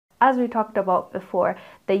as we talked about before,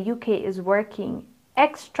 the UK is working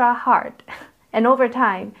extra hard and over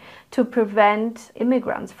time to prevent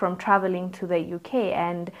immigrants from traveling to the UK.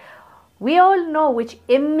 And we all know which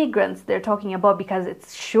immigrants they're talking about, because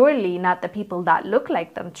it's surely not the people that look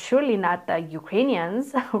like them, surely not the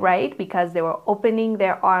Ukrainians, right? Because they were opening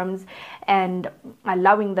their arms and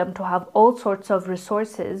allowing them to have all sorts of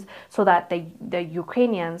resources so that the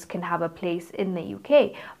Ukrainians can have a place in the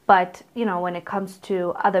UK. But, you know, when it comes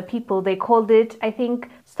to other people, they called it, I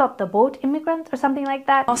think, stop the boat immigrants or something like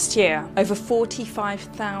that. Last year, over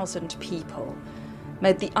 45,000 people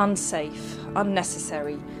made the unsafe,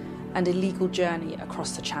 unnecessary and illegal journey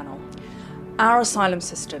across the Channel. Our asylum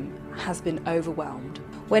system has been overwhelmed.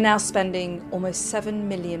 We're now spending almost £7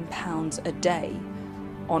 million a day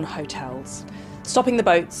on hotels. Stopping the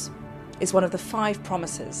boats is one of the 5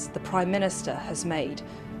 promises the Prime Minister has made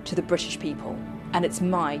to the British people, and it's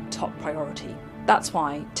my top priority. That's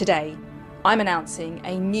why today I'm announcing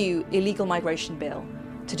a new illegal migration bill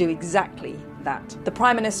to do exactly that. The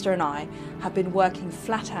Prime Minister and I have been working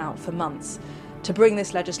flat out for months to bring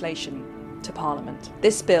this legislation to Parliament.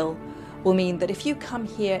 This bill will mean that if you come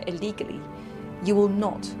here illegally, you will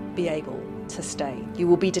not be able to stay. You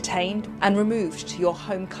will be detained and removed to your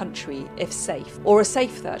home country if safe, or a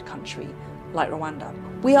safe third country like Rwanda.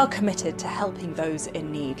 We are committed to helping those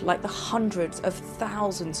in need, like the hundreds of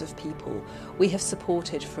thousands of people we have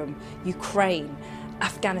supported from Ukraine,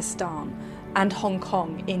 Afghanistan and Hong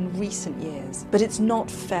Kong in recent years. But it's not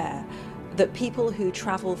fair that people who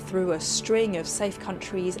travel through a string of safe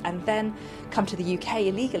countries and then come to the UK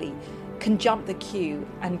illegally can jump the queue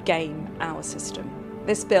and game our system.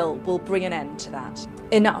 This bill will bring an end to that.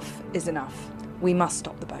 Enough is enough. We must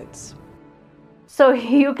stop the boats. So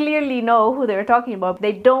you clearly know who they're talking about.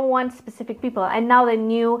 They don't want specific people. And now the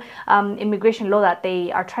new immigration law that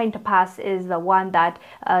they are trying to pass is the one that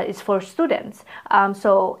is for students.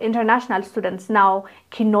 So international students now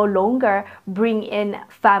can no longer bring in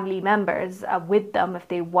family members with them if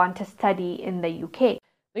they want to study in the UK.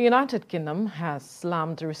 The United Kingdom has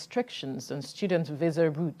slammed restrictions on student visa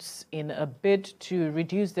routes in a bid to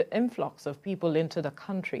reduce the influx of people into the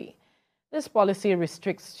country. This policy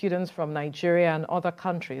restricts students from Nigeria and other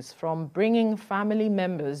countries from bringing family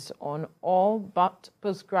members on all but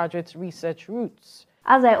postgraduate research routes.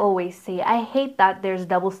 As I always say, I hate that there's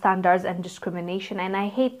double standards and discrimination, and I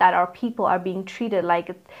hate that our people are being treated like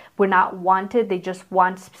we're not wanted. They just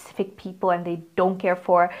want specific people and they don't care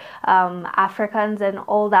for Africans and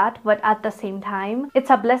all that. But at the same time, it's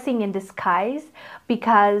a blessing in disguise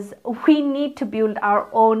because we need to build our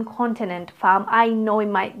own continent, fam. I know it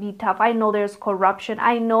might be tough. I know there's corruption.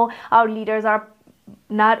 I know our leaders are,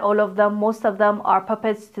 not all of them, most of them are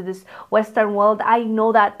puppets to this Western world. I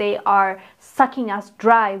know that they are sucking us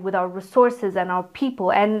dry with our resources and our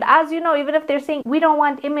people. And as you know, even if they're saying we don't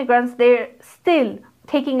want immigrants, they're still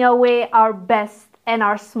taking away our best and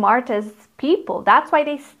our smartest people. That's why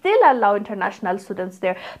they still allow international students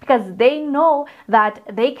there, because they know that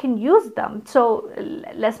they can use them. So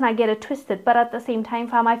let's not get it twisted. But at the same time,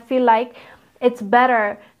 fam, I feel like it's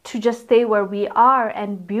better to just stay where we are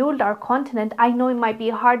and build our continent. I know it might be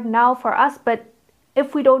hard now for us, but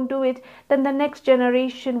if we don't do it, then the next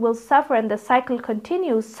generation will suffer and the cycle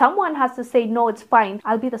continues. Someone has to say, no, it's fine.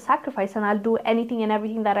 I'll be the sacrifice and I'll do anything and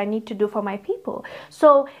everything that I need to do for my people.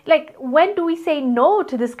 So, like, when do we say no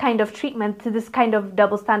to this kind of treatment, to this kind of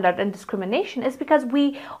double standard and discrimination? It's because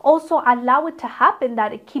we also allow it to happen,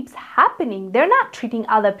 that it keeps happening. They're not treating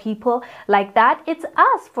other people like that. It's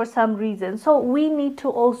us for some reason. So we need to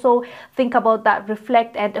also think about that,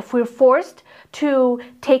 reflect, and if we're forced to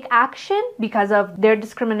take action because of their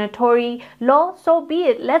discriminatory law, so be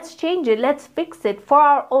it. Let's change it. Let's fix it for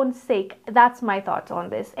our own sake. That's my thoughts on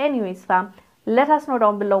this. Anyways, fam, let us know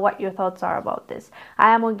down below what your thoughts are about this.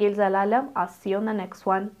 I am Ogil Zalalam. I'll see you on the next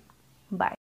one. Bye.